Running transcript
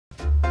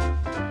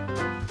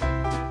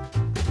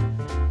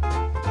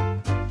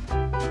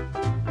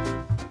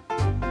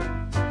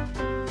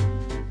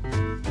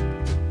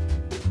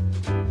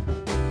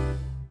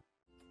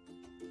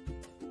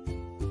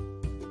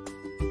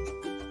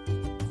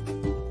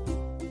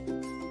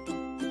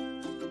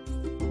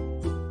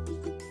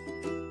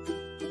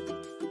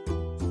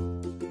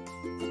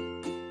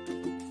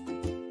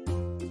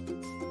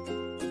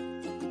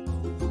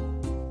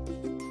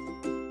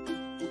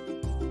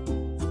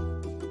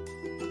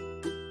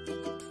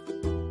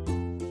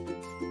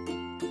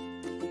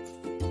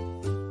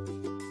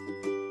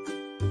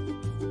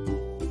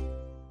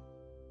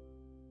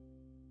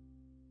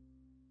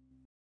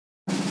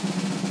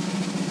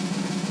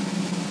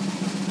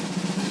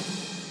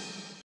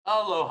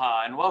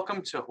Aloha and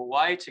welcome to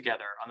Hawaii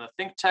Together on the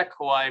ThinkTech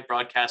Hawaii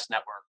broadcast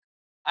network.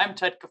 I'm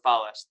Ted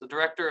Kefalas, the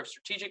Director of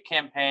Strategic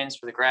Campaigns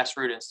for the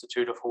Grassroot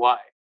Institute of Hawaii,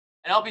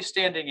 and I'll be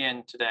standing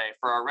in today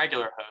for our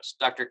regular host,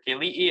 Dr.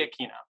 Keli'i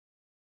Aquino.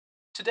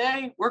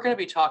 Today, we're going to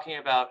be talking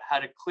about how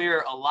to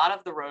clear a lot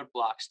of the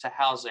roadblocks to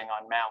housing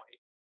on Maui.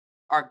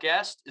 Our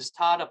guest is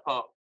Todd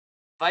Apo,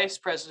 Vice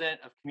President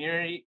of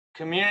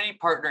Community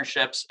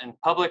Partnerships and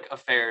Public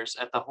Affairs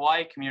at the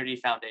Hawaii Community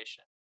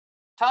Foundation.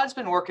 Todd's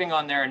been working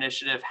on their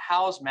initiative,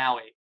 House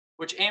Maui,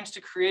 which aims to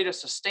create a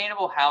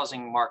sustainable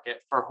housing market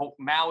for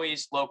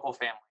Maui's local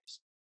families.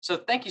 So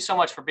thank you so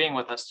much for being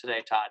with us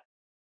today, Todd.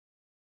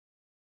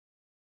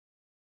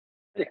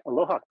 Hey,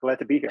 aloha, glad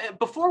to be here.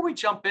 Before we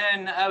jump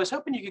in, I was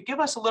hoping you could give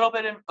us a little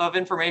bit of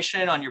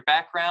information on your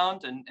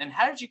background and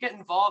how did you get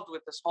involved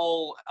with this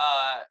whole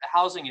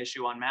housing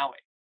issue on Maui?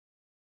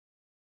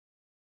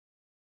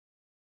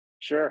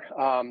 Sure.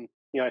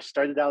 I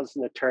started out as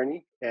an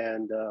attorney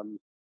and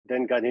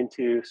then got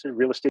into sort of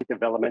real estate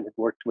development and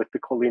worked with the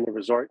Kolina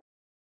resort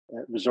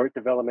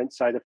development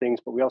side of things,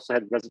 but we also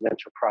had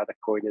residential product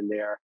going in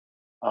there.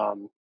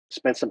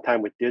 Spent some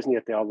time with Disney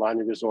at the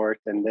Aulani Resort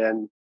and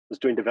then was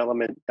doing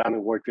development down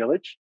in Ward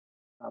Village.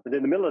 But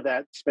in the middle of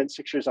that, spent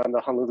 6 years on the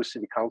Honolulu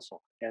City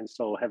Council. And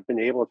so have been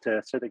able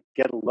to sort of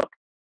get a look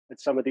at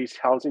some of these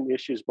housing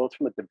issues, both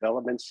from a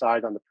development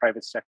side on the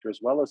private sector, as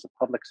well as the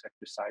public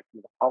sector side,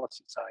 from the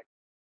policy side.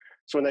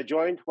 So when I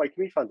joined Hawaii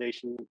Community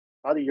Foundation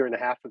about a year and a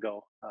half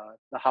ago,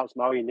 the House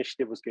Maui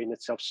initiative was getting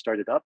itself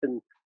started up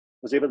and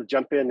was able to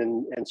jump in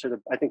and sort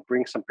of, I think,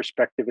 bring some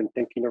perspective and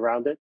thinking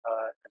around it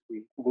as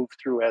we move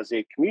through as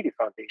a community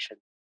foundation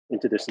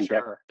into this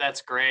endeavor. Sure,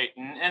 that's great.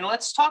 And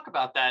let's talk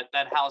about that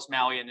House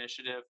Maui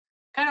initiative.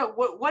 Kind of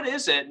what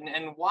is it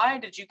and why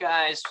did you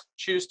guys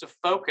choose to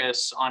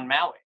focus on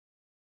Maui?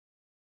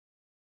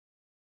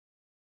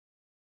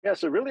 Yeah,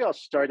 so really all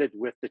started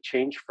with the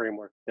change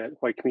framework that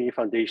Hawaii Community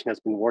Foundation has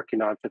been working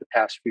on for the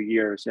past few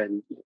years.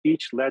 And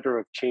each letter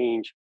of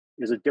change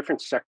is a different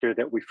sector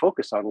that we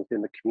focus on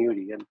within the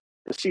community. And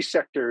the C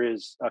sector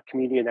is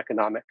community and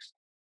economics.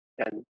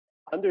 And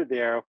under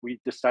there, we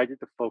decided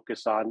to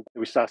focus on,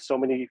 we saw so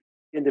many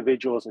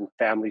individuals and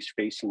families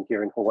facing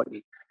here in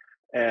Hawaii.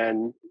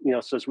 And,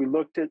 so as we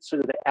looked at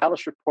sort of the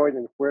Alice report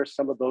and where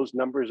some of those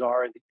numbers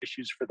are and the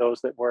issues for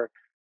those that were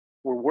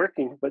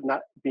working, but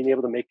not being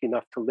able to make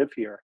enough to live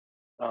here,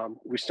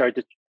 we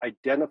started to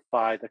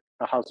identify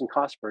the housing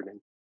cost burden.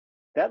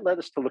 That led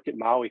us to look at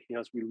Maui.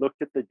 As we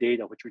looked at the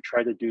data, which we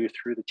tried to do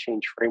through the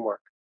change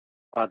framework,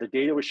 the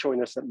data was showing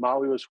us that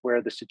Maui was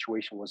where the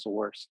situation was the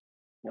worst.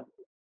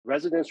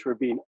 Residents were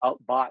being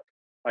outbought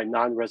by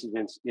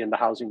non-residents in the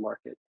housing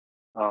market.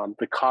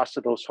 The cost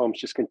of those homes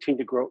just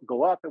continued to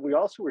go up. And we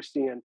also were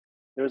seeing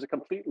there was a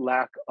complete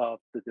lack of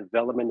the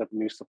development of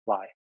new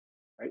supply.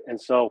 Right? And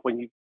so when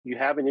you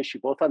have an issue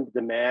both on the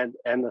demand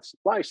and the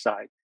supply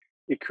side,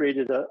 it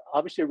created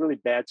obviously a really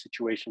bad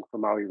situation for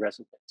Maui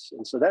residents.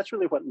 And so that's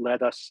really what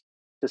led us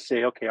to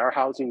say, okay, our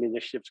housing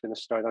initiative is going to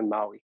start on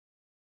Maui.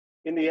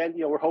 In the end,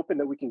 we're hoping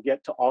that we can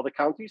get to all the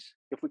counties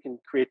if we can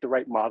create the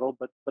right model,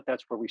 but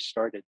that's where we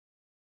started.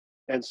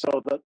 And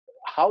so the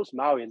House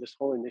Maui and this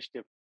whole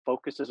initiative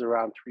focuses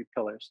around three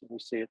pillars. And we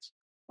say it's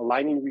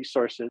aligning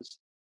resources,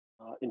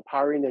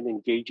 empowering and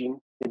engaging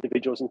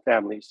individuals and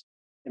families,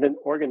 and then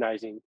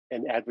organizing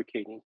and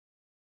advocating.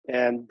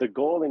 And the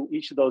goal in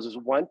each of those is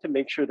one, to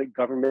make sure that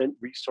government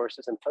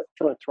resources and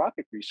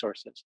philanthropic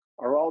resources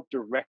are all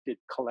directed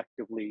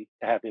collectively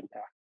to have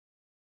impact.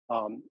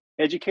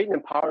 Educate and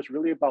empower is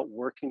really about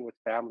working with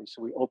families.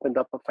 So we opened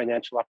up a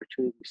financial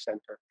opportunity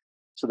center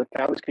so that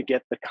families could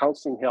get the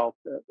counseling help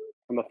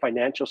from a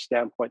financial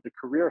standpoint, the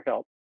career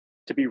help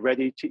to be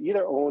ready to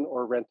either own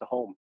or rent a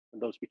home when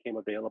those became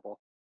available.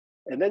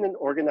 And then in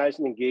organize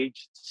and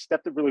engage,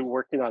 step that really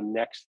working on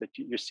next that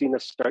you're seeing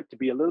us start to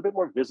be a little bit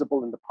more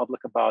visible in the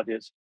public about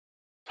is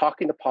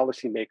talking to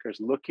policymakers,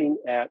 looking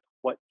at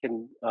what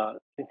can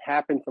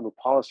happen from a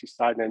policy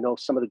side. And I know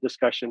some of the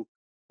discussion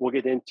we'll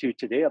get into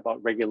today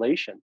about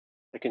regulation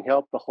that can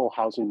help the whole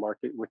housing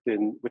market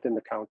within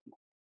the county.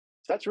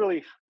 So that's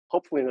really,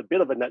 hopefully in a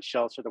bit of a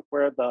nutshell, sort of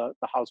where the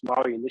House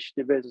Maui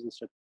initiative is and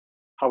sort of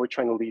how we're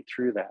trying to lead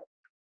through that.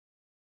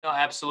 No,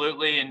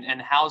 absolutely.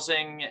 And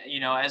housing,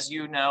 as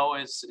you know,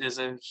 is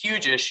a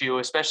huge issue,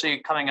 especially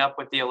coming up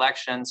with the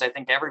elections. I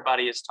think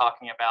everybody is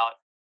talking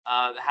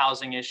about the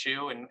housing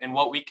issue and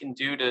what we can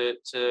do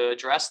to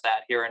address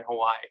that here in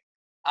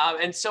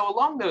Hawaii. And so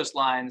along those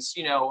lines,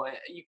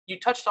 you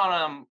touched on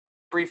them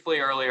briefly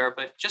earlier,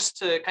 but just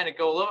to kind of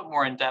go a little bit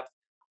more in depth,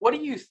 what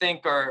do you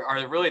think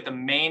are really the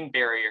main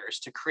barriers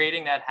to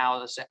creating that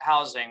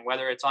housing,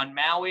 whether it's on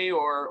Maui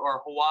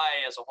or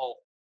Hawaii as a whole?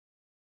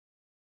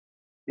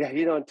 Yeah,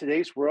 in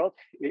today's world,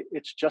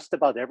 it's just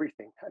about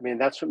everything. I mean,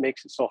 that's what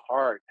makes it so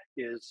hard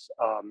is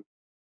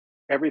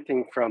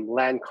everything from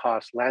land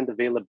costs, land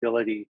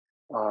availability,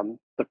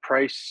 the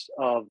price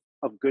of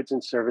goods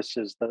and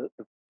services, the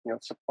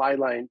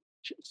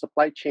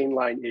supply chain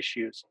line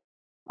issues.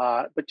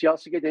 But you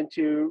also get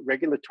into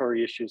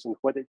regulatory issues and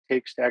what it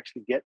takes to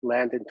actually get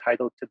land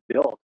entitled to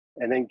build.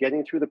 and then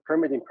getting through the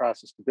permitting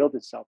process to build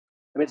itself.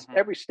 I mean, it's Hmm.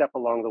 every step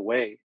along the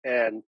way.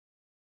 And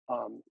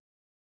um,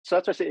 so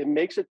that's why I say it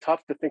makes it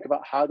tough to think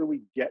about how do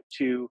we get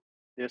to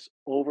this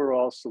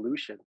overall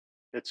solution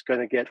that's going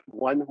to get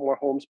one, more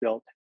homes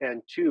built,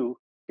 and two,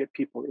 get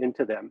people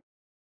into them.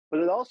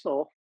 But it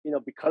also,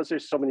 because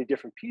there's so many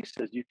different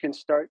pieces, you can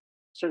start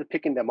sort of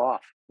picking them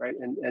off, right,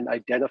 and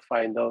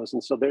identifying those.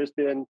 And so there's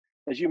been,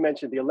 as you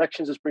mentioned, the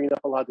elections is bringing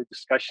up a lot of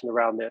discussion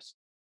around this.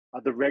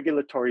 The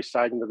regulatory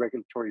side and the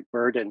regulatory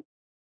burden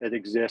that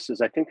exists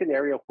is, I think, an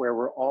area where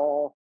we're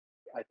all,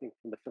 I think,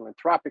 from the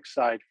philanthropic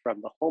side,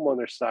 from the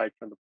homeowner side,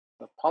 from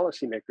the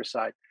policymaker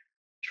side,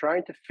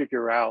 trying to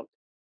figure out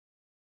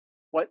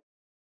what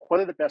what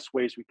are the best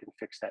ways we can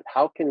fix that?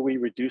 How can we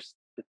reduce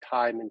the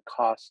time and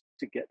cost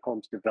to get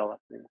homes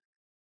developed? And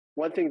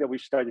one thing that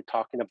we've started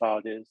talking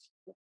about is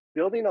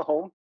building a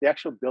home. The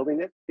actual building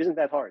it isn't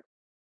that hard,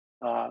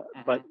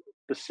 but Hmm.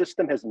 the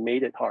system has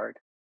made it hard.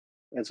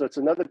 And so it's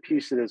another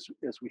piece that as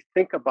we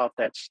think about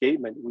that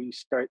statement, we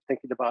start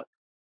thinking about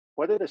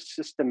what are the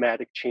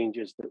systematic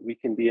changes that we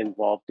can be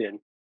involved in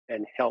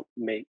and help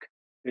make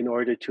in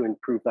order to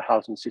improve the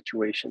housing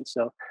situation.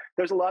 So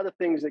there's a lot of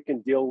things that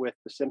can deal with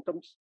the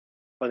symptoms,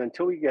 but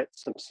until we get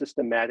some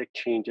systematic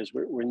changes,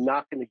 we're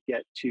not going to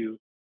get to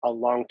a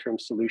long-term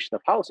solution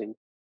of housing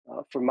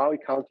for Maui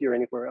County or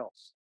anywhere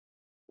else.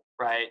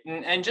 Right.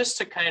 And just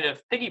to kind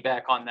of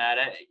piggyback on that,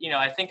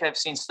 I think I've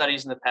seen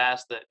studies in the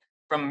past that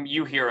from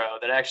U Hero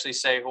that actually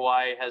say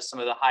Hawaii has some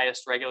of the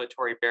highest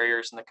regulatory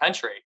barriers in the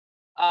country.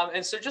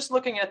 And so just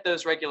looking at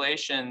those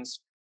regulations,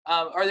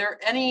 are there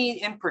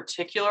any in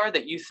particular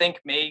that you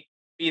think may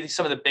be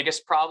some of the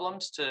biggest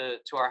problems to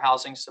our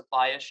housing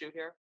supply issue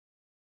here?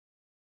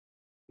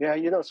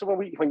 Yeah, so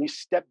when you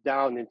step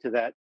down into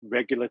that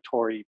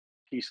regulatory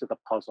piece of the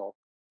puzzle,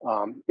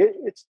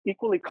 it's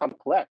equally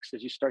complex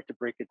as you start to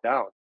break it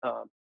down.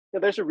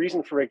 There's a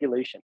reason for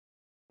regulation,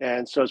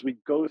 and so as we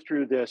go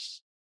through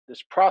this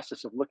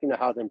process of looking at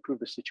how to improve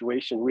the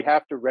situation, we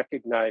have to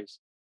recognize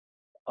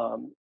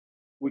um,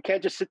 we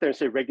can't just sit there and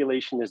say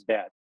regulation is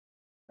bad,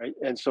 right?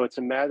 And so it's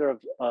a matter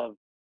of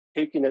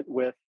taking it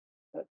with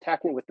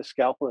tackling it with the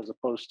scalpel as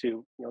opposed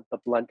to the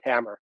blunt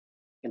hammer,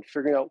 and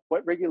figuring out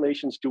what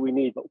regulations do we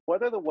need, but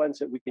what are the ones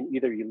that we can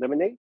either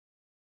eliminate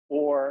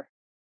or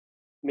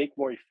make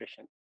more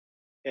efficient.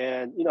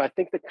 And I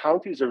think the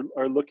counties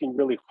are looking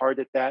really hard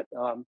at that.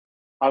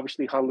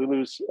 Obviously,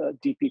 Honolulu's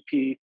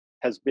DPP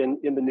has been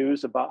in the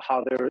news about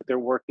how they're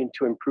working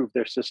to improve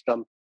their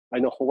system. I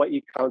know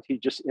Hawaii County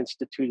just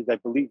instituted, I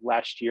believe,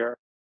 last year,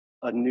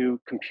 a new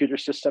computer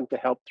system to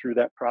help through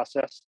that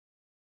process.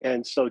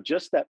 And so,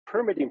 just that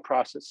permitting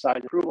process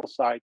side, approval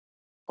side,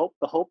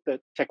 the hope that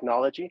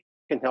technology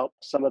can help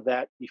some of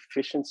that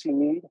efficiency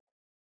need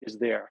is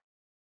there.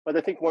 But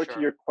I think more to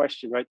Sure. your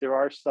question, right? There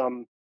are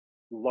some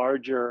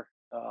larger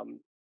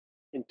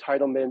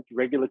entitlement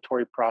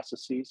regulatory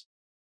processes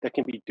that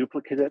can be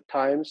duplicated at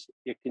times.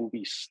 It can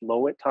be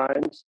slow at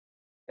times,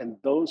 and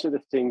those are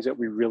the things that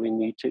we really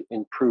need to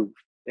improve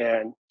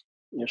and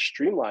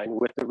streamline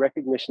with the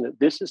recognition that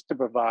this is to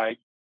provide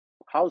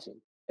housing.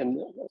 And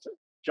let's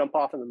jump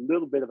off on a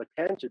little bit of a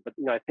tangent, but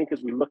I think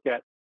as we look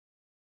at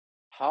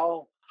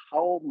how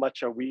how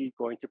much are we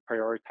going to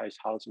prioritize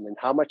housing and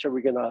how much are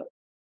we going to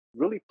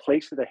really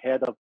place it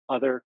ahead of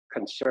other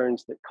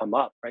concerns that come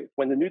up, right?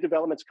 When the new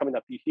development's coming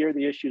up, you hear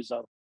the issues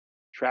of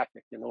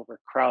traffic and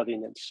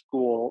overcrowding and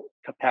school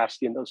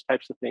capacity and those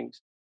types of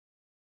things.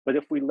 But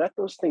if we let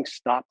those things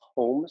stop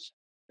homes,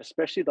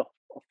 especially the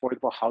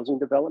affordable housing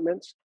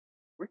developments,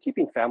 we're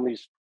keeping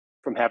families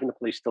from having a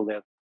place to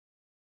live.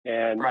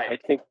 And Right. I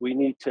think we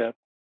need to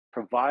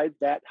provide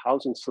that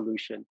housing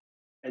solution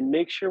and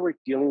make sure we're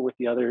dealing with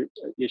the other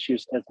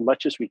issues as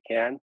much as we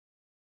can.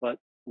 But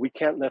we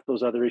can't let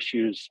those other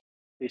issues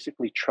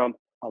basically trump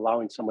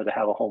allowing someone to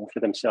have a home for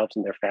themselves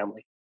and their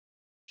family.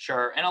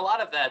 Sure. And a lot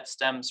of that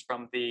stems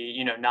from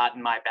the, not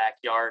in my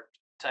backyard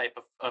type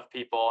of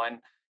people. And,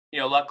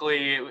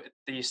 luckily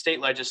the state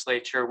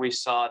legislature, we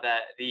saw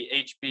that the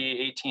HB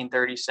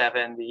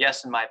 1837, the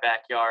Yes in My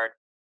Backyard,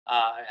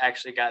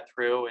 actually got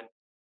through. And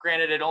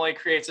granted, it only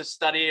creates a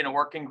study and a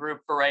working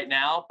group for right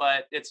now,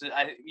 but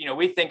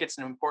we think it's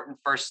an important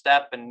first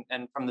step. And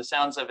from the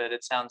sounds of it,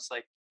 it sounds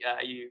like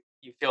you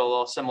feel a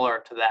little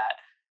similar to that.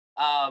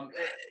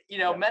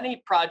 Yeah.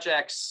 Many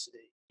projects,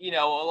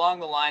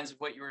 along the lines of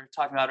what you were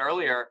talking about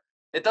earlier,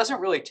 it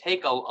doesn't really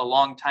take a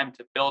long time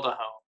to build a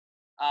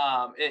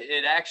home.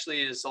 It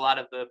actually is a lot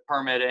of the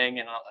permitting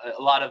and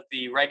a lot of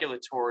the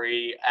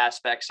regulatory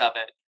aspects of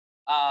it.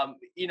 A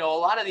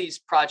lot of these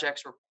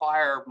projects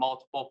require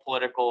multiple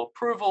political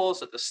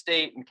approvals at the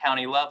state and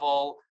county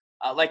level.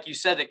 Like you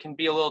said, it can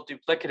be a little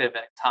duplicative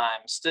at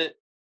times.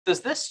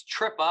 Does this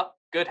trip up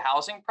good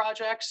housing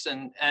projects?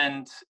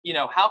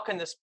 How can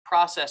this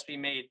process be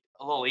made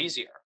a little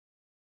easier?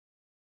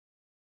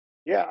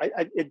 Yeah,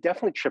 it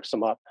definitely trips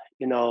them up.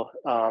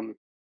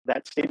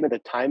 That statement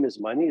that time is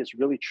money is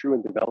really true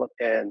in develop.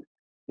 And,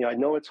 I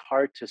know it's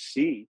hard to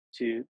see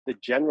to the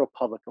general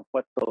public of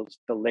what those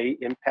delay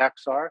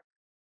impacts are,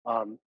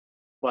 um,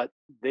 but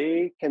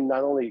they can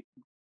not only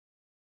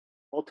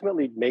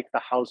ultimately make the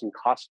housing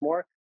cost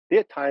more, they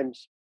at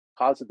times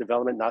cause the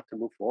development not to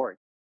move forward.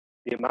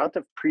 The amount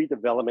of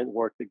pre-development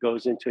work that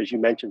goes into, as you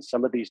mentioned,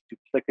 some of these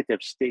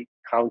duplicative state,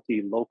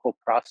 county, local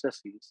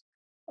processes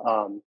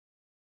um,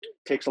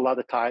 takes a lot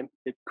of time.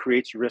 It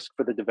creates risk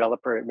for the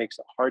developer. It makes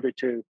it harder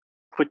to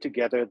put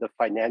together the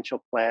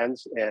financial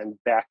plans and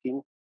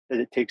backing that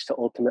it takes to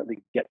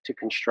ultimately get to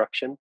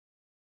construction.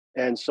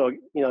 And so,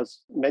 as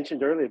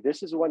mentioned earlier,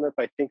 this is one of,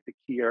 I think, the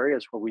key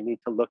areas where we need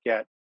to look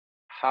at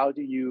how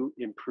do you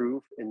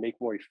improve and make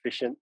more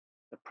efficient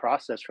the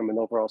process from an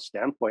overall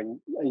standpoint.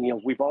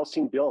 And, we've all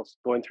seen bills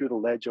going through the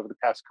ledge over the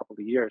past couple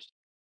of years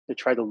to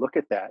try to look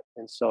at that.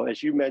 And so,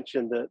 as you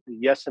mentioned, the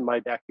Yes in My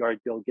Backyard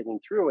bill getting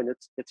through, and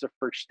it's a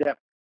first step.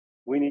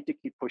 We need to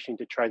keep pushing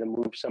to try to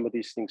move some of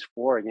these things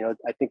forward.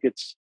 I think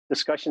it's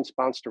discussions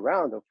bounced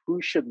around of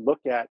who should look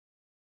at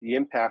the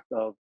impact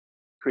of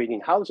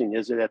creating housing.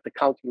 Is it at the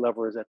county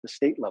level or is it at the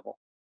state level?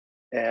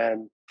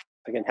 And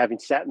again, having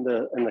sat in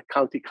the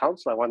county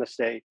council, I want to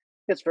say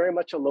it's very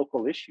much a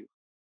local issue.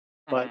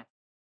 But Mhm.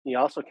 you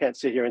also can't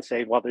sit here and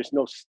say, well, there's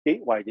no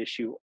statewide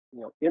issue,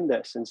 in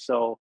this. And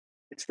so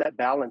it's that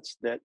balance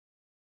that,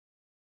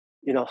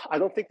 I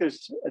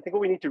think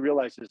what we need to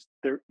realize is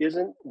there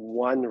isn't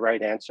one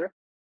right answer.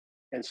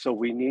 And so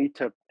we need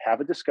to have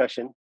a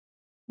discussion,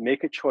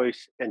 make a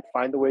choice, and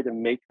find a way to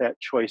make that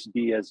choice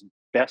be as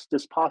best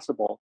as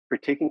possible for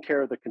taking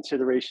care of the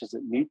considerations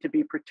that need to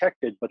be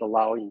protected, but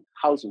allowing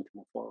housing to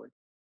move forward.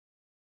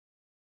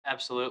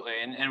 Absolutely.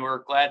 And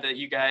we're glad that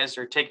you guys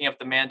are taking up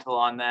the mantle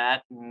on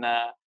that. And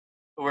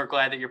we're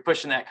glad that you're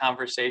pushing that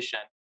conversation.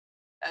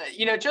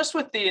 Just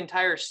with the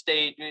entire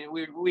state,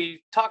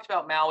 we talked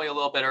about Maui a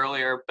little bit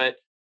earlier, but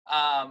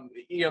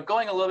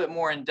going a little bit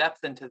more in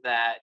depth into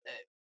that,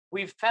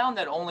 we've found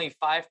that only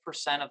 5%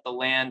 of the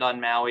land on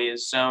Maui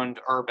is zoned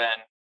urban,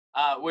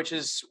 which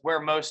is where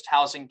most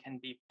housing can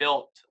be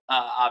built,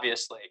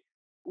 obviously.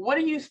 What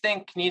do you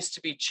think needs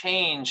to be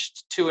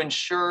changed to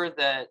ensure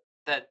that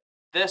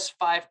this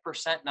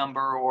 5%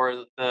 number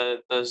or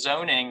the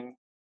zoning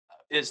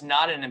is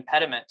not an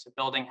impediment to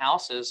building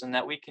houses, and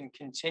that we can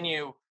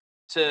continue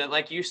to,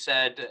 like you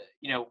said,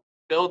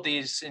 build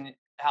these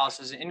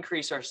houses,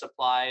 increase our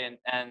supply,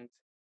 and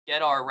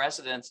get our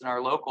residents and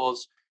our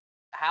locals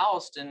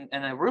housed and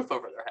a roof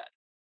over their head?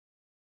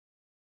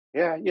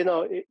 Yeah,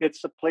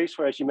 it's a place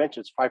where, as you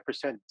mentioned, it's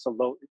 5%. It's a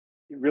low,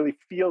 it really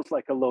feels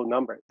like a low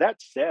number. That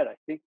said, I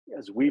think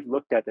as we've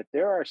looked at it,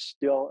 there are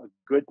still a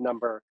good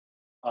number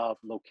of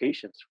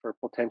locations for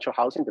potential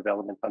housing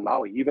development on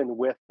Maui, even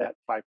with that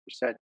 5%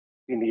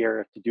 in the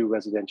area to do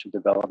residential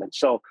development.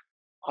 So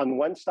on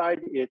one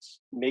side, it's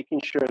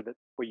making sure that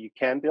where you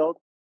can build,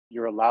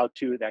 you're allowed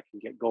to, that can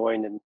get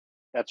going. And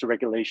that's a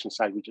regulation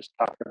side we just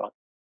talked about.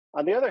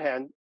 On the other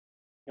hand,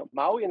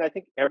 Maui and I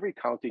think every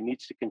county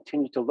needs to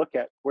continue to look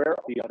at where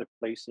are the other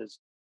places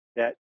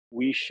that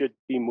we should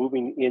be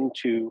moving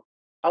into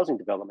housing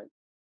development.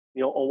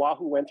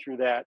 Oahu went through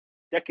that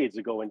decades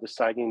ago in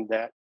deciding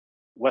that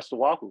West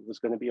Oahu was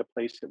going to be a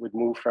place that would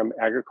move from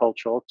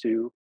agricultural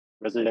to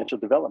residential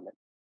development.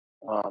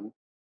 Um,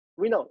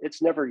 we know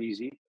it's never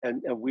easy,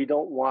 and we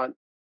don't want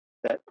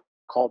that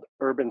called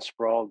urban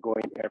sprawl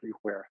going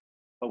everywhere.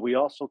 But we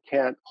also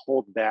can't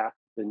hold back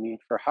the need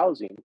for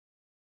housing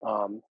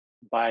um,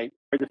 by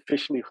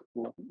artificially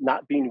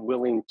not being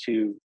willing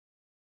to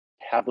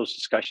have those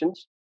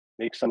discussions,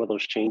 make some of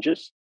those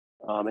changes,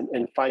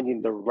 and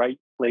finding the right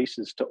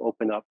places to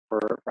open up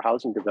for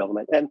housing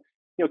development. And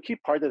key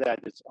part of that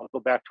is, I'll go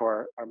back to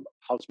our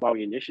House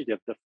Maui initiative.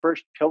 The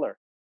first pillar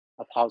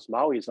of House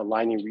Maui is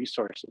aligning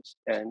resources.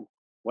 And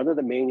one of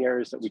the main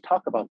areas that we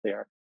talk about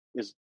there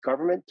is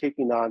government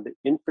taking on the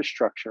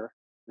infrastructure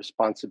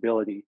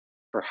responsibility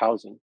for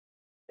housing.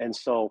 And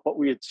so what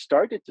we had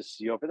started to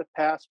see over the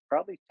past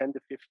probably 10 to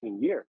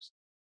 15 years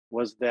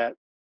was that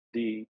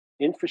the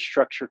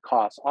infrastructure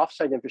costs,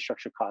 offsite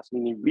infrastructure costs,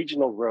 meaning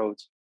regional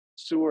roads,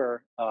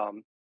 sewer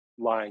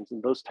lines,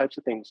 and those types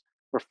of things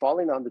were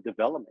falling on the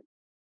development.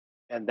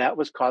 And that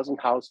was causing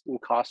housing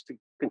costs to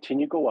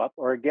continue to go up,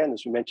 or again,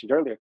 as we mentioned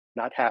earlier,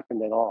 not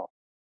happen at all.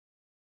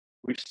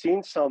 We've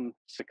seen some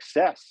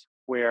success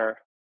where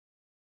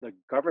the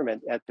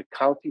government at the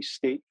county,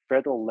 state,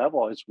 federal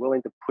level is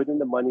willing to put in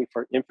the money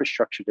for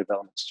infrastructure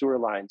development, sewer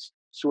lines,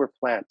 sewer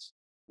plants,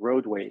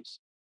 roadways,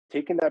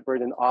 taking that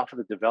burden off of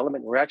the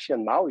development. We're actually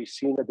on Maui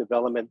seeing a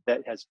development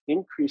that has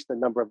increased the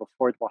number of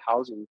affordable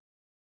housing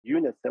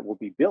units that will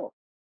be built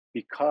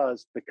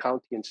because the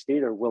county and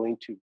state are willing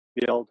to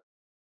build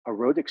a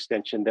road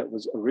extension that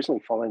was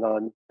originally falling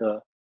on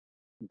the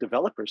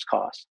developer's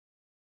cost.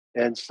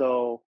 And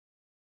so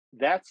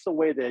that's the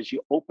way that as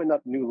you open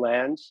up new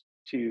lands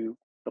to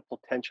the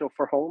potential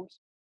for homes,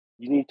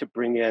 you need to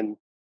bring in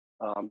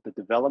the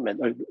development,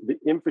 or the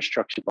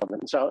infrastructure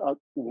development. So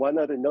one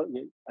other note,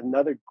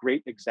 another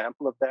great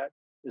example of that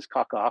is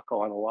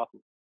Kaka'ako on Oahu.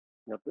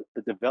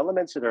 The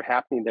developments that are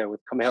happening there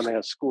with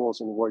Kamehameha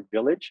schools in Ward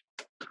Village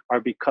are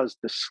because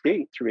the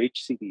state through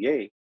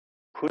HCDA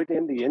put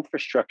in the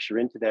infrastructure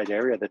into that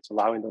area that's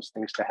allowing those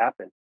things to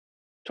happen.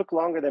 Took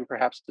longer than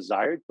perhaps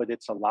desired, but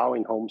it's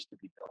allowing homes to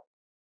be built.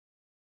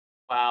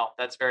 Wow,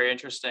 that's very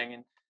interesting.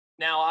 And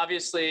now,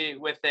 obviously,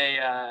 with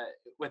the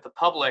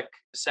public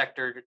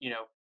sector,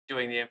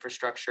 doing the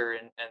infrastructure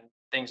and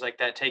things like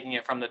that, taking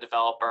it from the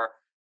developer,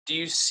 do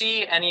you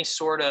see any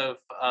sort of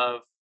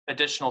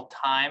additional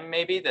time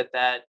maybe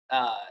that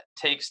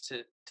takes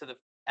to the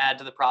add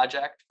to the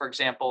project? For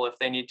example, if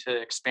they need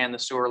to expand the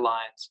sewer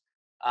lines,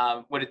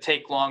 would it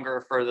take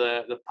longer for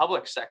the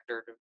public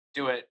sector to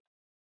do it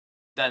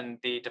than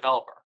the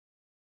developer?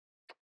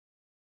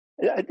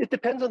 Yeah, it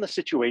depends on the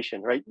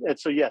situation, right? And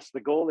so, yes, the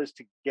goal is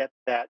to get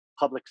that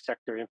public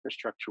sector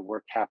infrastructure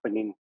work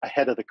happening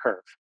ahead of the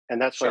curve.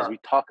 And that's why, as Sure. we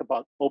talk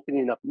about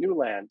opening up new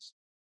lands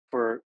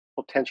for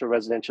potential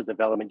residential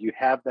development, you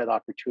have that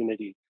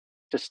opportunity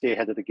to stay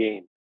ahead of the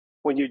game.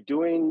 When you're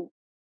doing,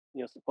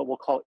 what we'll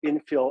call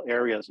infill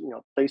areas,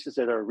 places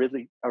that are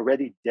really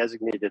already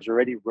designated, there's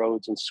already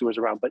roads and sewers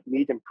around, but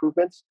need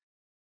improvements,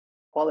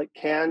 while it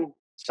can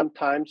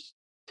sometimes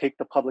take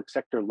the public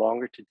sector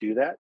longer to do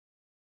that,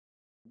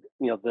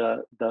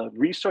 the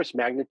resource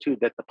magnitude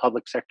that the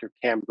public sector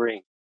can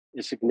bring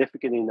is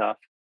significant enough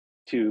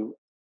to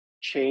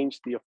change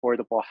the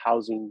affordable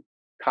housing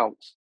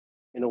counts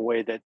in a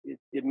way that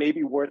it may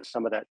be worth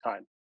some of that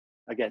time.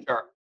 Again,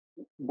 Sure.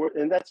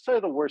 and that's sort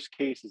of the worst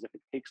case is if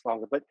it takes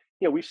longer. But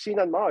we've seen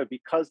on Maui,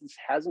 because this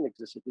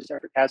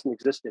effort hasn't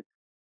existed,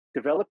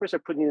 developers are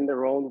putting in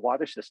their own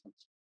water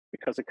systems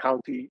because the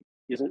county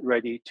isn't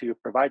ready to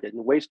provide it,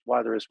 and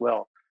wastewater as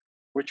well.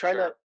 We're trying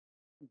to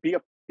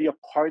Sure. be a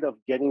part of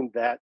getting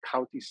that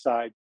county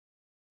side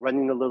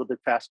running a little bit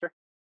faster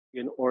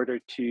in order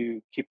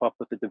to keep up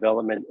with the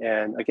development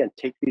and again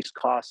take these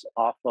costs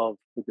off of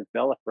the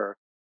developer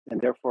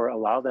and therefore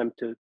allow them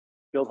to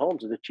build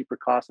homes at a cheaper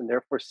cost and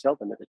therefore sell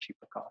them at a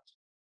cheaper cost.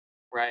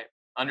 Right.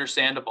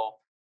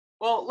 Understandable.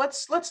 Well,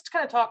 let's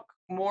kind of talk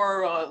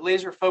more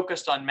laser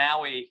focused on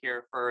Maui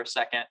here for a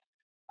second.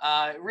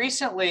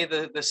 Recently,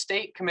 the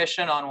State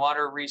Commission on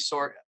Water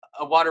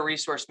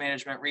Resource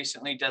Management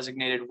recently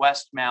designated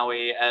West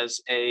Maui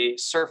as a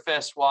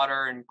surface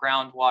water and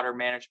groundwater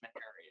management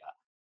area.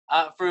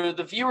 For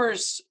the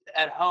viewers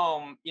at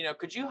home,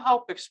 could you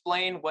help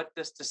explain what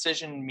this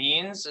decision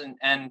means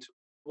and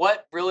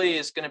what really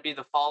is going to be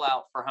the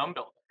fallout for home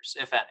builders,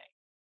 if any?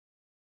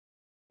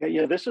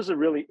 Yeah, this is a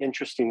really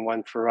interesting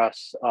one for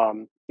us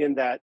in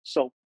that.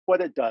 So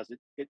what it does,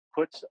 it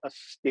puts a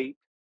state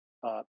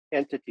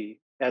entity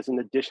as an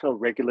additional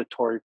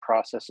regulatory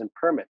process and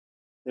permit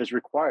that is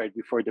required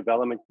before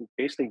development can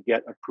basically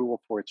get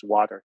approval for its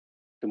water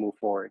to move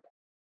forward.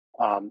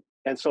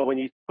 And so when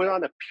you put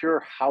on a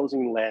pure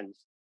housing lens,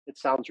 it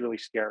sounds really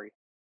scary.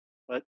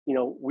 But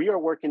we are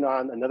working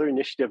on another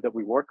initiative that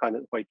we work on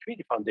at the Hawaii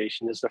Community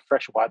Foundation is the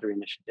Freshwater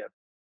Initiative.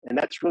 And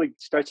that's really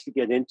starts to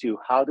get into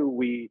how do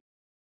we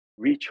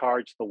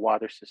recharge the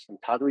water system?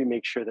 How do we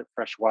make sure that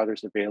fresh water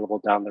is available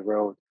down the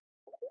road?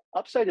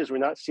 Upside is we're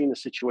not seeing a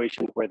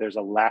situation where there's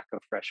a lack of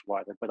fresh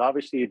water, but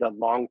obviously the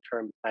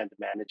long-term planned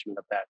management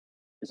of that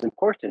is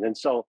important. And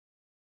so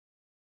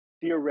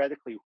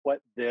theoretically, what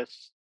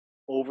this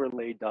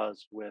overlay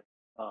does with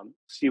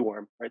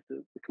CWARM, right,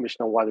 the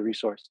Commission on Water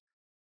Resource,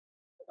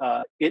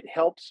 it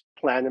helps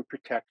plan and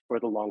protect for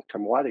the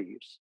long-term water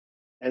use.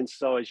 And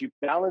so as you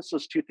balance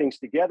those two things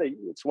together,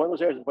 it's one of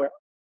those areas where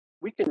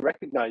we can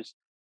recognize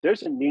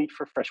there's a need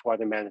for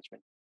freshwater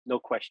management, no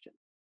question.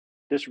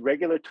 This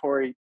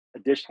regulatory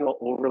additional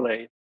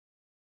overlay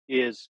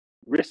is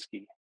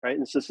risky, right?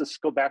 And so let's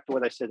go back to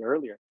what I said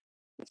earlier.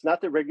 It's not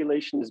that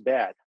regulation is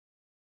bad,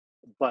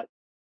 but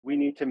we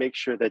need to make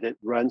sure that it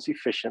runs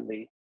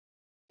efficiently,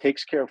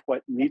 takes care of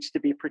what needs to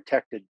be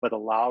protected, but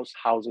allows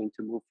housing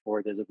to move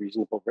forward at a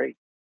reasonable rate.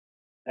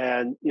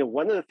 And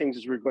one of the things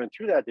as we're going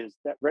through that is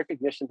that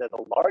recognition that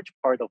a large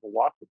part of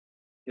Oahu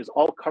is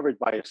all covered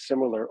by a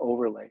similar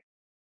overlay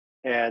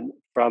and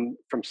from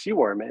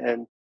seaworm.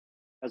 And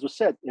as was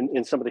said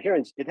in some of the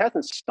hearings, it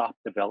hasn't stopped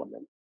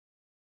development.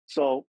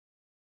 So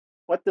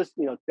what does,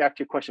 back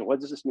to your question,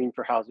 what does this mean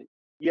for housing?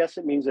 Yes,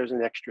 it means there's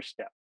an extra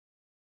step.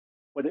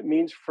 What it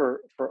means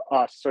for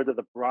us, sort of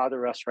the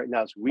broader us right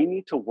now, is we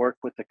need to work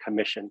with the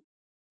commission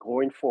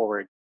going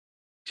forward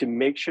to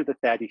make sure that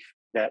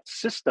that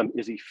system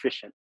is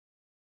efficient,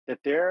 that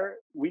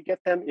we get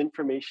them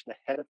information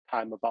ahead of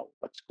time about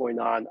what's going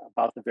on,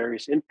 about the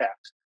various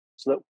impacts,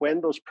 so that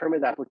when those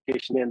permit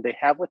applications in, they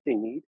have what they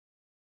need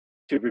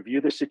to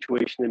review the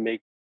situation and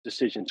make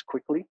decisions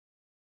quickly,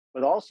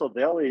 but also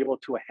they'll be able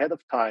to ahead of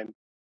time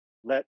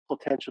let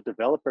potential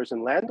developers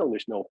and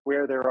landowners know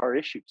where there are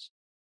issues.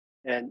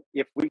 And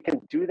if we can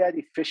do that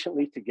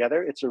efficiently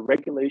together, it's a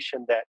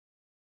regulation that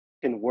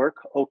can work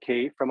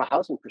okay from a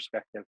housing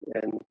perspective.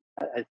 And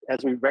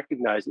as we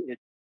recognize it,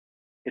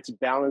 it's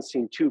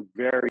balancing two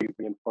very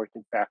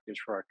important factors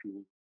for our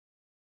community.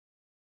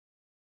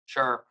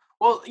 Sure.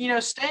 Well,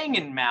 staying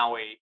in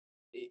Maui,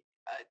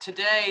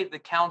 today the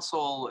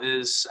council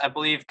is, I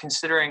believe,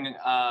 considering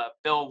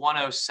Bill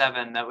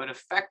 107 that would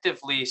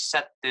effectively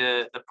set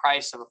the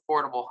price of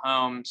affordable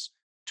homes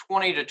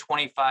 20 to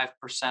 25%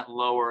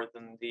 lower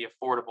than the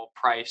affordable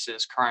price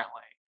is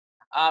currently.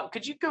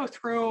 Could you go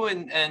through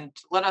and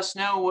let us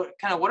know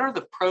what are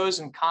the pros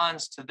and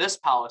cons to this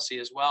policy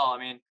as well? I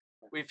mean,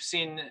 we've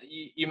seen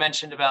you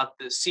mentioned about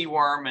the sea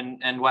worm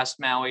and West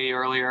Maui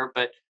earlier,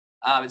 but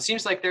it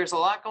seems like there's a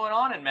lot going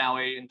on in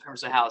Maui in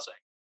terms of housing.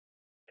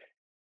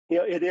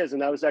 It is,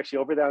 and I was actually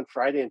over there on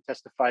Friday and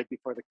testified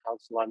before the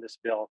council on this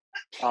bill.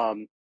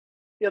 Um,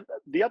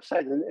 the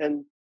upside,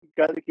 and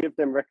got to give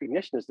them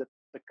recognition, is that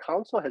the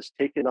council has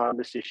taken on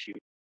this issue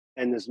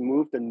and has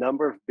moved a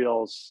number of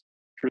bills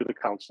through the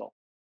council.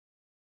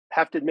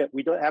 Have to admit,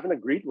 we haven't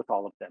agreed with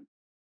all of them,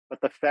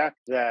 but the fact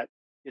that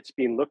it's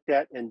being looked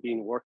at and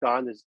being worked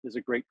on is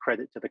a great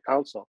credit to the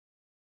council.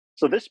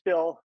 So this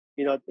bill,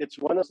 it's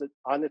one of the,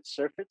 on its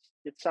surface,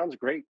 it sounds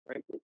great,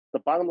 right? The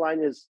bottom line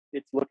is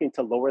it's looking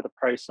to lower the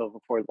price of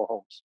affordable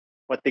homes,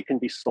 what they can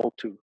be sold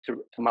to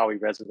Maui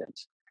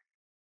residents.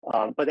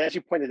 But as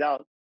you pointed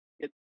out,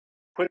 it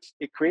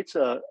creates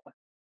a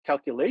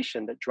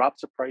calculation that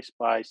drops the price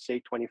by,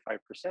 say, 25%.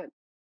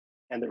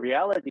 And the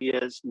reality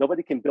is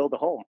nobody can build a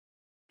home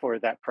for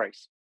that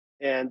price.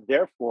 And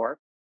therefore,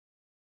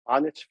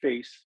 on its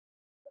face,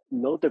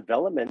 no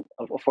development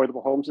of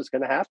affordable homes is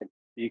going to happen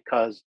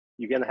because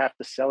you're going to have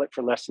to sell it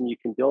for less than you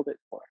can build it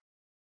for.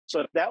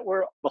 So if that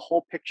were the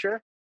whole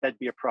picture, that'd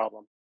be a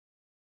problem.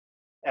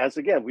 As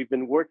again, we've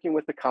been working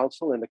with the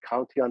council and the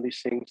county on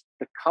these things.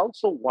 The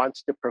council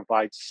wants to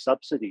provide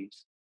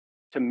subsidies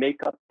to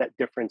make up that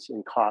difference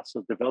in cost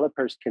so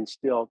developers can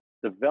still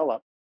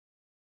develop,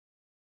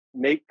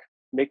 make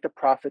the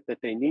profit that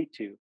they need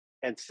to,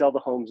 and sell the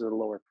homes at a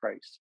lower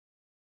price.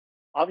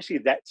 Obviously,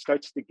 that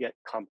starts to get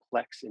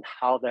complex in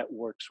how that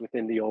works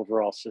within the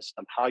overall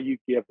system, how you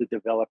give the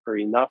developer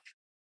enough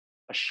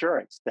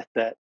assurance that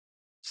that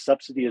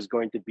subsidy is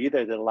going to be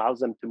there that allows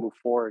them to move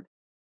forward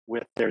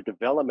with their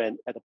development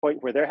at a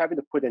point where they're having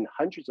to put in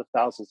hundreds of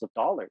thousands of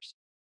dollars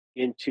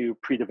into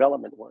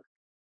pre-development work.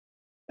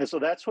 And so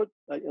that's what,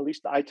 at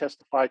least when I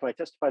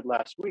testified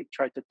last week,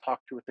 tried to talk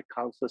to with the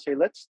council, say,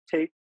 let's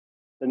take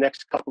the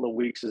next couple of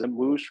weeks as it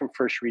moves from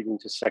first reading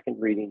to second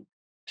reading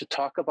to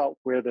talk about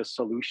where the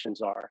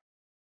solutions are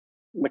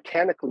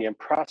mechanically and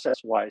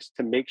process-wise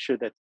to make sure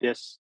that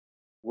this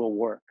will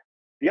work.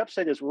 The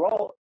upside is we're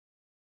all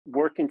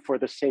working for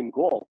the same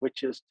goal,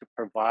 which is to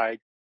provide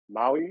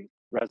Maui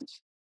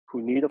residents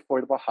who need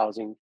affordable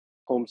housing,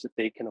 homes that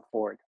they can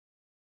afford.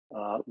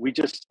 We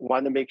just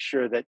want to make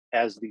sure that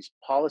as these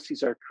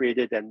policies are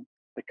created and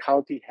the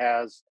county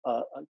has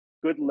a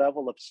good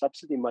level of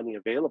subsidy money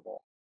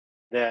available,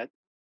 that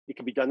it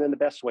can be done in the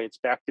best way. It's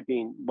back to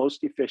being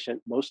most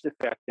efficient, most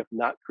effective,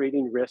 not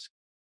creating risk,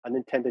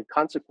 unintended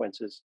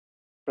consequences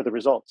for the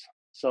results.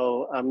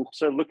 So I'm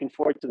sort of looking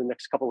forward to the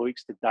next couple of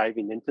weeks to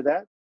diving into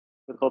that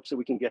with hopes that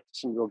we can get to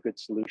some real good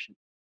solutions.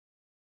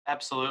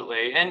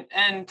 Absolutely.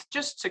 And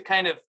just to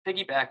kind of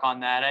piggyback on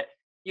that,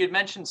 you had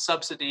mentioned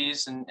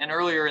subsidies, and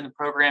earlier in the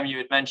program, you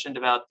had mentioned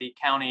about the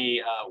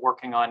county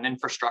working on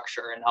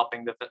infrastructure and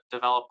helping the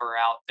developer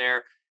out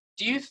there.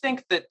 Do you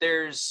think that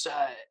there's,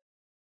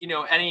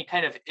 any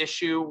kind of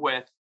issue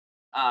with,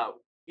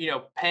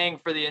 paying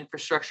for the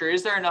infrastructure?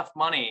 Is there enough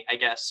money, I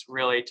guess,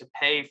 really, to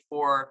pay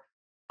for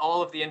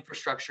all of the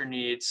infrastructure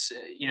needs,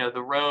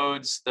 the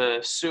roads, the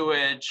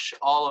sewage,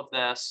 all of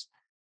this,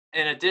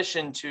 in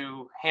addition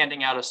to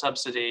handing out a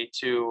subsidy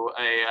to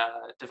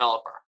a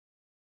developer?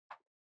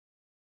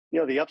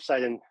 The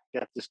upside, and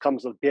this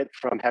comes a bit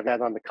from having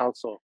that on the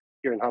council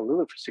here in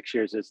Honolulu for 6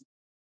 years, is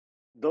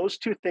those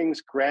two things,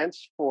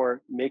 grants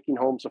for making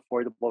homes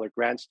affordable or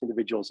grants to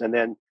individuals, and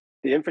then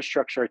the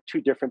infrastructure are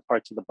two different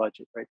parts of the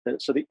budget, right?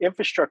 So the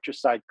infrastructure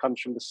side comes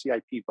from the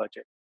CIP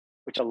budget,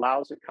 which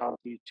allows the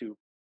county to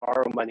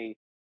borrow money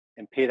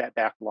and pay that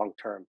back long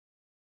term.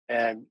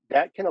 And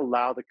that can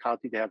allow the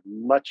county to have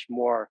much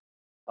more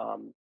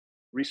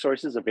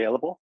resources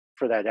available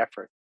for that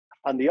effort.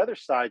 On the other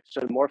side,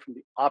 so more from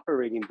the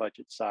operating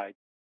budget side,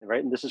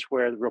 right? And this is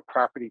where the real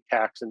property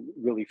tax and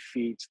really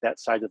feeds that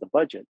side of the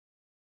budget.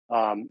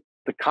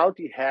 The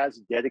county has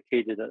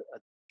dedicated a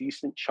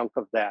decent chunk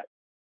of that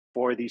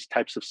for these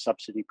types of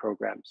subsidy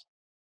programs.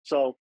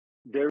 So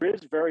there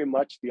is very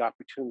much the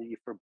opportunity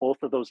for both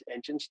of those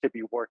engines to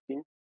be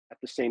working at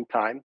the same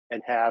time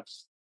and have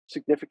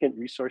significant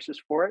resources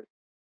for it.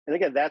 And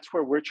again, that's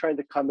where we're trying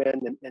to come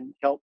in and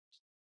help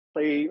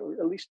play, or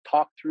at least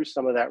talk through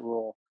some of that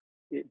role,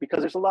 because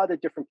there's a lot of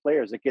different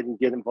players that get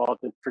involved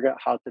and figure out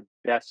how to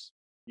best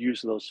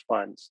use those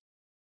funds.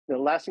 The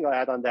last thing I'll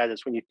add on that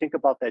is when you think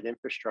about that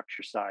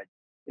infrastructure side,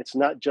 it's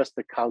not just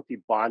the county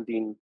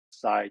bonding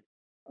side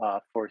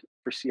for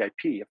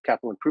CIP of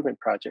capital improvement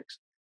projects,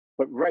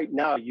 but right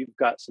now you've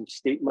got some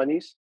state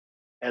monies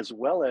as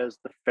well as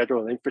the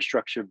federal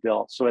infrastructure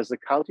bill. So as the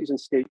counties and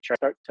states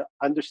start to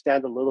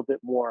understand a little bit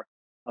more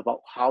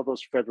about how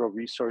those federal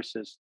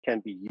resources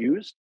can be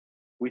used,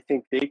 we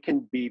think they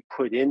can be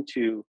put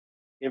into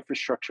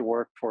infrastructure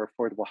work for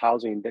affordable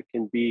housing that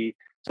can be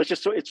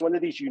so it's one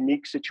of these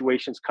unique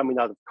situations coming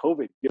out of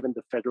COVID, given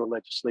the federal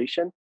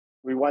legislation.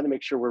 We want to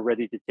make sure we're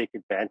ready to take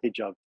advantage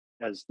of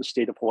as the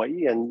state of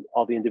Hawaii and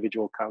all the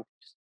individual counties.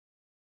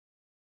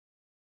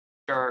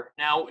 Sure.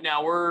 Now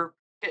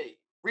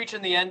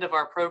reaching the end of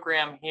our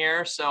program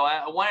here. So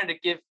I wanted to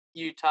give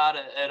you, Todd,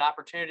 an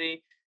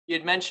opportunity. You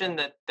had mentioned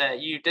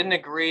that you didn't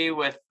agree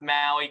with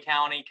Maui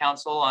County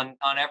Council on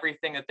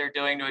everything that they're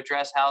doing to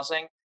address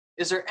housing.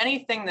 Is there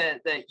anything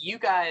that you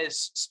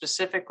guys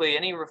specifically,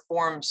 any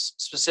reforms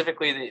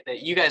specifically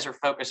that you guys are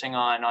focusing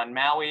on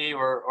Maui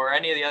or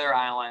any of the other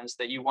islands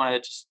that you want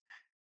to just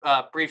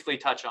briefly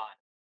touch on?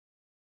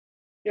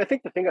 Yeah, I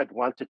think the thing I'd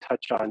want to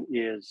touch on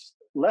is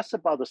less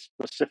about a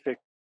specific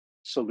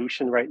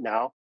solution right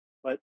now,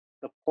 but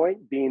the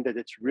point being that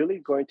it's really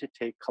going to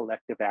take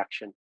collective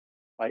action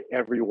by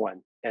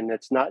everyone. And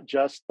it's not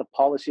just the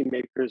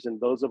policymakers and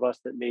those of us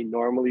that may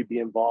normally be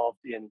involved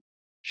in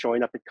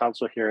showing up at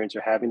council hearings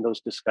or having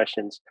those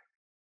discussions.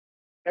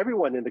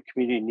 Everyone in the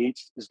community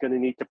is going to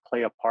need to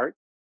play a part,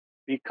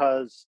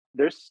 because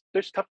there's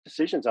tough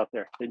decisions out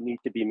there that need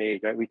to be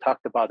made, right? We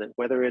talked about it,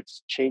 whether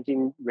it's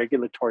changing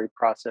regulatory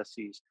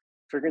processes,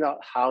 figuring out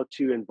how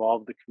to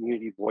involve the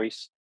community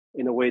voice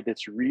in a way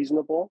that's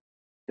reasonable,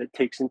 that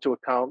takes into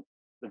account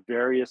the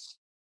various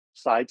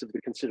sides of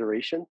the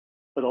consideration,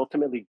 but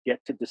ultimately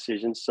get to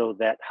decisions so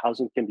that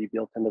housing can be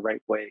built in the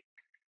right way.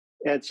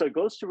 And so it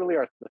goes to really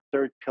the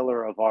third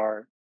pillar of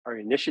our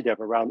initiative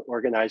around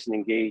organize and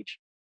engage.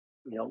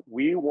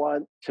 We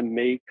want to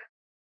make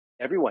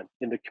everyone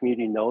in the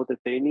community know that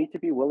they need to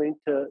be willing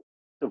to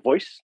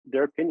voice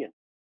their opinion.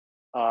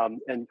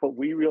 And what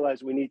we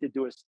realize we need to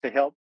do is to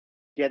help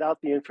get out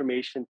the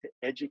information, to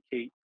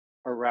educate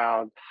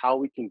around how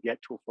we can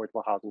get to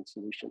affordable housing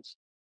solutions.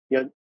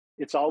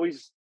 It's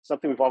always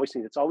something we've always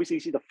seen. It's always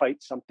easy to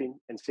fight something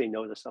and say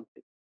no to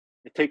something.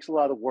 It takes a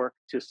lot of work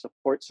to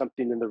support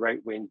something in the right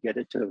way and get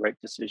it to the right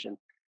decision.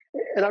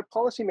 And our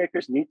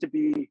policymakers need to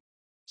be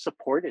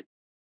supported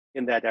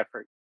in that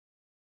effort.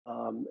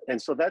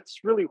 And so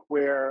that's really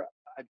where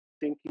I'm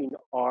thinking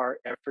our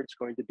effort's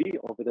going to be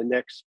over the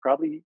next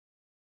probably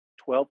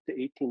 12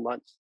 to 18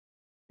 months,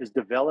 is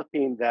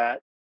developing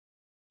that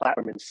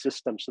platform and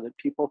system so that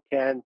people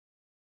can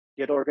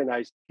get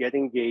organized, get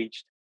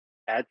engaged,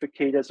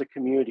 advocate as a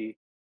community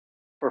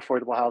for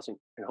affordable housing,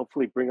 and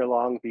hopefully bring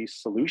along these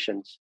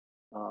solutions.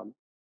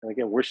 And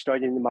again, we're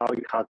starting in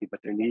Maui County, but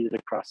they're needed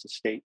across the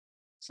state.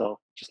 So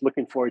just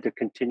looking forward to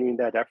continuing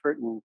that effort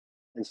and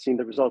seeing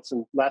the results.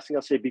 And last thing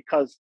I'll say,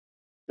 because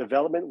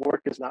development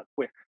work is not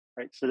quick,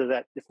 right? So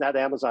that it's not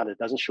Amazon, it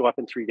doesn't show up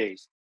in 3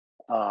 days.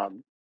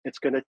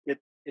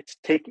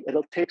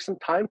 It'll take some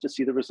time to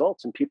see the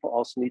results, and people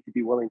also need to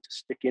be willing to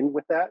stick in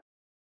with that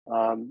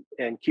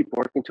and keep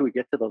working till we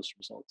get to those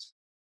results.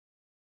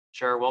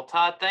 Sure. Well,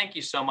 Todd, thank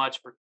you so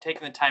much for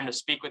taking the time to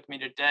speak with me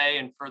today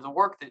and for the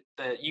work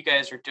that you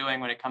guys are doing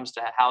when it comes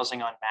to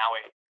housing on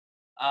Maui.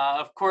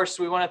 Of course,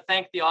 we want to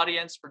thank the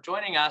audience for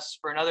joining us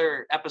for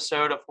another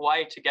episode of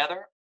Hawaii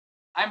Together.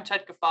 I'm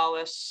Ted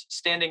Kefalas,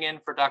 standing in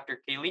for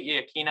Dr.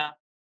 Keli'i Akina.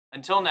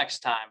 Until next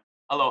time,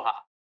 aloha.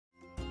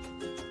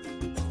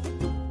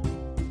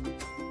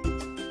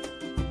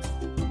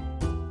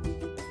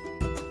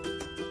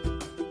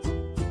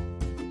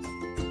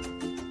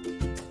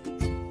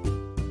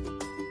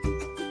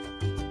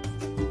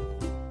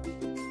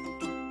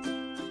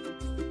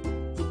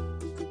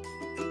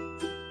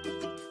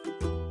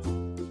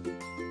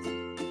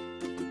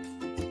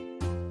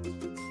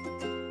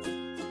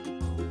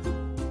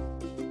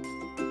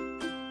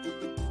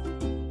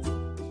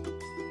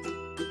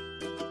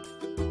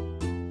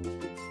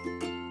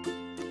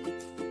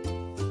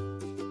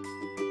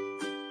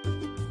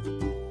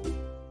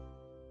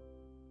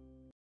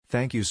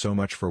 Thank you so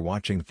much for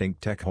watching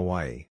ThinkTech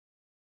Hawaii.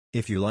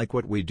 If you like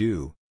what we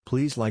do,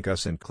 please like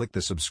us and click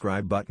the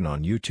subscribe button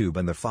on YouTube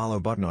and the follow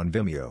button on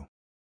Vimeo.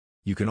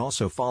 You can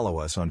also follow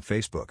us on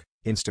Facebook,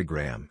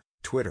 Instagram,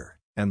 Twitter,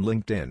 and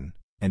LinkedIn,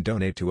 and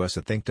donate to us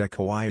at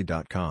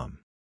thinktechhawaii.com.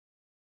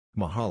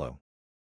 Mahalo.